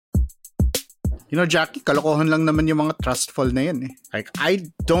You know, Jackie, kalokohan lang naman yung mga trust fall na yan eh. Like, I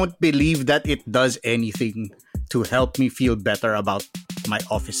don't believe that it does anything to help me feel better about my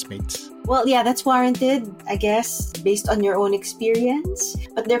office mates. Well, yeah, that's warranted, I guess, based on your own experience.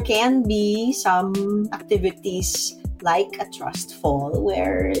 But there can be some activities like a trust fall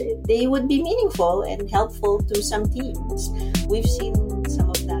where they would be meaningful and helpful to some teams. We've seen some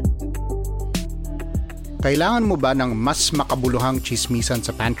of that too. Kailangan mo ba ng mas makabuluhang chismisan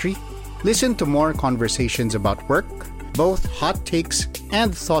sa pantry? Listen to more conversations about work, both hot takes and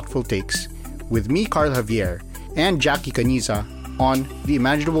thoughtful takes, with me, Carl Javier, and Jackie Caniza on The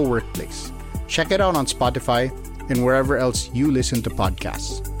Imaginable Workplace. Check it out on Spotify and wherever else you listen to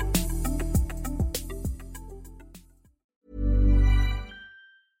podcasts.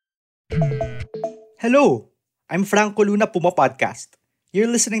 Hello, I'm Franco Luna Puma Podcast. You're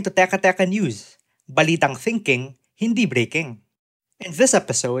listening to Teka Teka News, balitang thinking, hindi breaking. In this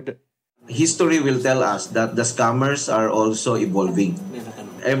episode, history will tell us that the scammers are also evolving.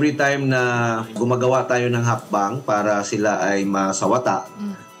 Every time na gumagawa tayo ng hakbang para sila ay masawata,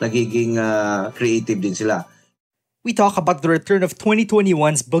 nagiging creative din sila. We talk about the return of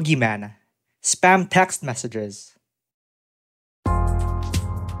 2021's boogeyman, spam text messages.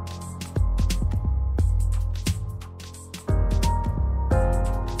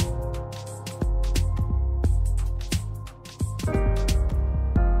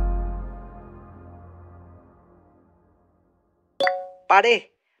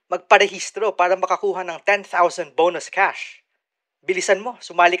 Pare, magparehistro para makakuha ng 10,000 bonus cash. Bilisan mo,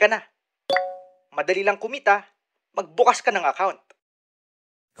 sumali ka na. Madali lang kumita, magbukas ka ng account.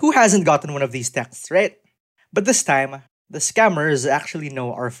 Who hasn't gotten one of these texts, right? But this time, the scammers actually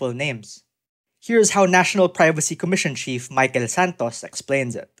know our full names. Here's how National Privacy Commission Chief Michael Santos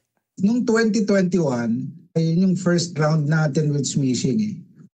explains it. Noong 2021, ayun yung first round natin with smishing eh.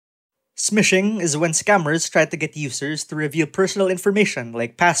 Smishing is when scammers try to get users to reveal personal information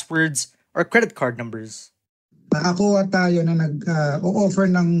like passwords or credit card numbers. Nakakuha tayo na nag-offer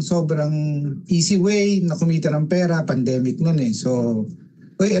ng sobrang easy way na kumita ng pera, pandemic nun eh. So,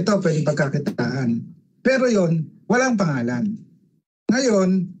 ito pwede pagkakitaan. Pero yon walang pangalan.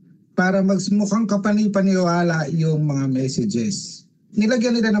 Ngayon, para mukhang kapani-paniwala yung mga messages,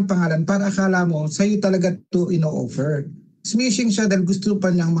 nilagyan nila ng pangalan para akala mo sa'yo talaga ito ino-offer. Smishing siya dahil gusto pa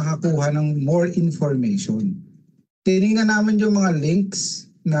niyang makakuha ng more information. Tinignan namin yung mga links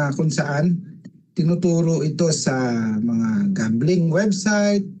na kung saan tinuturo ito sa mga gambling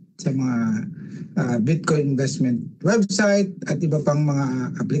website, sa mga Bitcoin investment website, at iba pang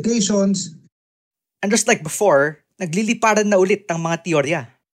mga applications. And just like before, nagliliparan na ulit ang mga teorya.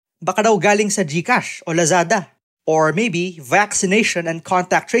 Baka daw galing sa GCash o Lazada. Or maybe vaccination and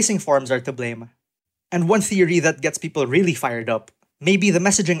contact tracing forms are to blame. And one theory that gets people really fired up, maybe the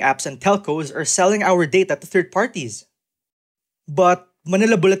messaging apps and telcos are selling our data to third parties. But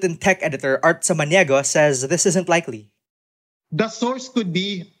Manila Bulletin tech editor Art Samaniego says this isn't likely. The source could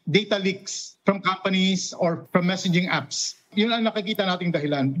be data leaks from companies or from messaging apps. Yun ang nakikita nating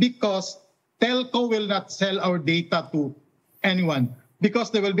dahilan because telco will not sell our data to anyone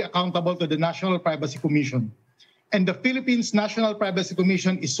because they will be accountable to the National Privacy Commission. And the Philippines National Privacy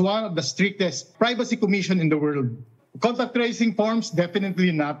Commission is one of the strictest privacy commission in the world. Contact tracing forms,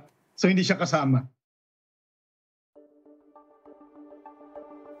 definitely not. So hindi siya kasama.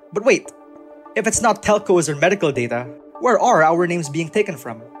 But wait, if it's not telcos or medical data, where are our names being taken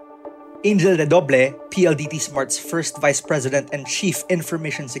from? Angel Redoble, PLDT Smart's first Vice President and Chief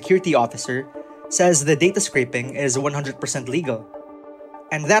Information Security Officer, says the data scraping is 100% legal.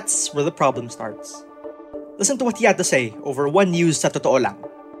 And that's where the problem starts. Listen to what he had to say over One News sa Totoo Lang.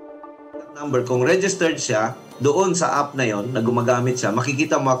 Number, kung registered siya, doon sa app na yon na gumagamit siya,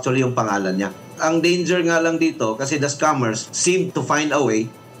 makikita mo actually yung pangalan niya. Ang danger nga lang dito, kasi the scammers seem to find a way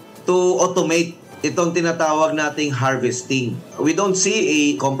to automate itong tinatawag nating harvesting. We don't see a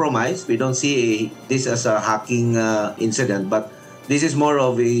compromise. We don't see this as a hacking incident, but this is more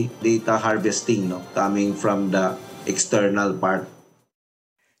of a data harvesting, coming from the external part.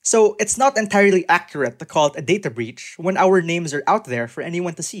 So it's not entirely accurate to call it a data breach when our names are out there for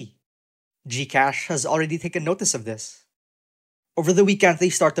anyone to see. GCash has already taken notice of this. Over the weekend, they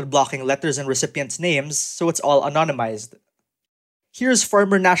started blocking letters and recipients' names, so it's all anonymized. Here's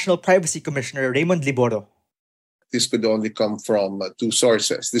former National Privacy Commissioner Raymond Liboro. This could only come from two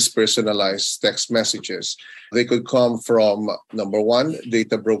sources, these personalized text messages. They could come from, number one,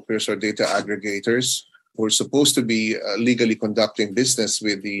 data brokers or data aggregators, who are supposed to be legally conducting business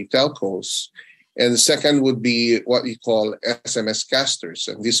with the telcos. And the second would be what we call SMS casters.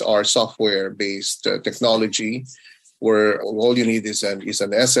 And these are software-based technology where all you need is an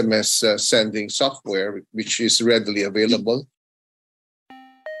SMS sending software, which is readily available.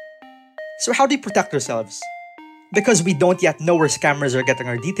 So how do we protect ourselves? Because we don't yet know where scammers are getting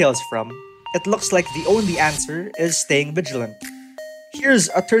our details from, it looks like the only answer is staying vigilant. Here's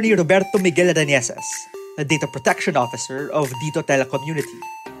Attorney Roberto Miguel Danieses, the Data Protection Officer of Dito Telecommunity.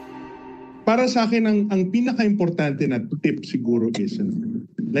 Para sa akin, ang pinaka-importante na tip siguro is,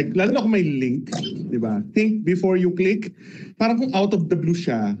 like, lalo na kung may link, di ba? Think before you click. Parang kung out of the blue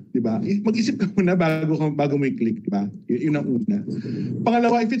siya, di ba? Mag-isip ka muna bago mo i-click, di ba? Yun ang una.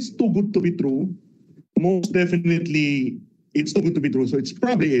 Pangalawa, if it's too good to be true, most definitely, it's too good to be true. So it's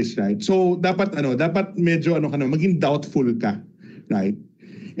probably is, right? So dapat medyo maging doubtful ka, right?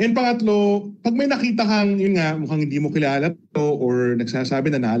 And pangatlo, pag may nakita kang, yun nga, mukhang hindi mo kilala to or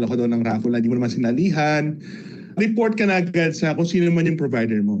nagsasabi na naalo ka doon ng raffle na hindi mo naman sinalihan, report ka na agad sa kung sino man yung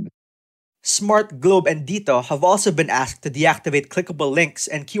provider mo. Smart, Globe, and Dito have also been asked to deactivate clickable links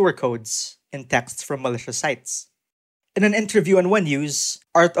and QR codes in texts from malicious sites. In an interview on One News,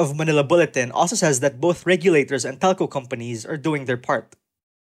 Art of Manila Bulletin also says that both regulators and telco companies are doing their part.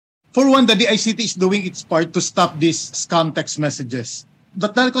 For one, the DICT is doing its part to stop these scam text messages. The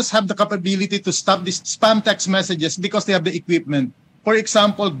telcos have the capability to stop these spam text messages because they have the equipment. For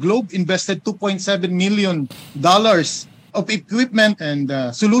example, Globe invested $2.7 million of equipment and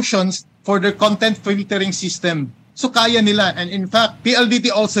solutions for their content filtering system. So kaya nila. And in fact,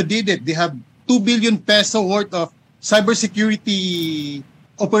 PLDT also did it. They have 2 billion peso worth of cybersecurity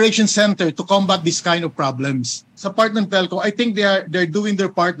operation center to combat this kind of problems. Sa part ng telco, I think they're doing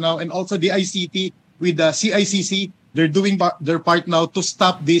their part now, and also the ICT with the CICC, they're doing their part now to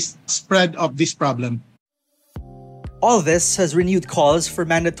stop this spread of this problem. All this has renewed calls for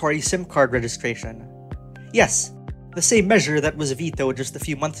mandatory SIM card registration. Yes, the same measure that was vetoed just a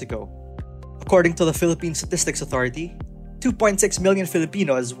few months ago. According to the Philippine Statistics Authority, 2.6 million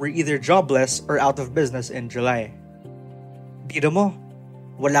Filipinos were either jobless or out of business in July. Biro mo,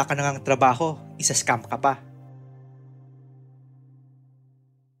 wala ka nang trabaho, isa-scam ka pa.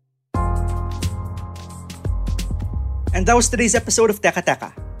 And that was today's episode of Teka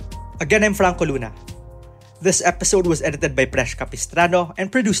Teka. Again, I'm Franco Luna. This episode was edited by Presh Capistrano and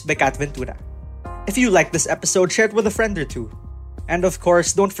produced by Kat Ventura. If you liked this episode, share it with a friend or two. And of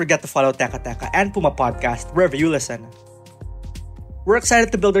course, don't forget to follow Teka Teka and Puma Podcast wherever you listen. We're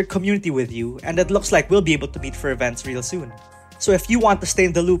excited to build our community with you, and it looks like we'll be able to meet for events real soon. So if you want to stay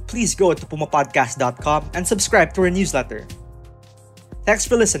in the loop, please go to pumapodcast.com and subscribe to our newsletter. Thanks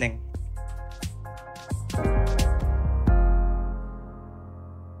for listening.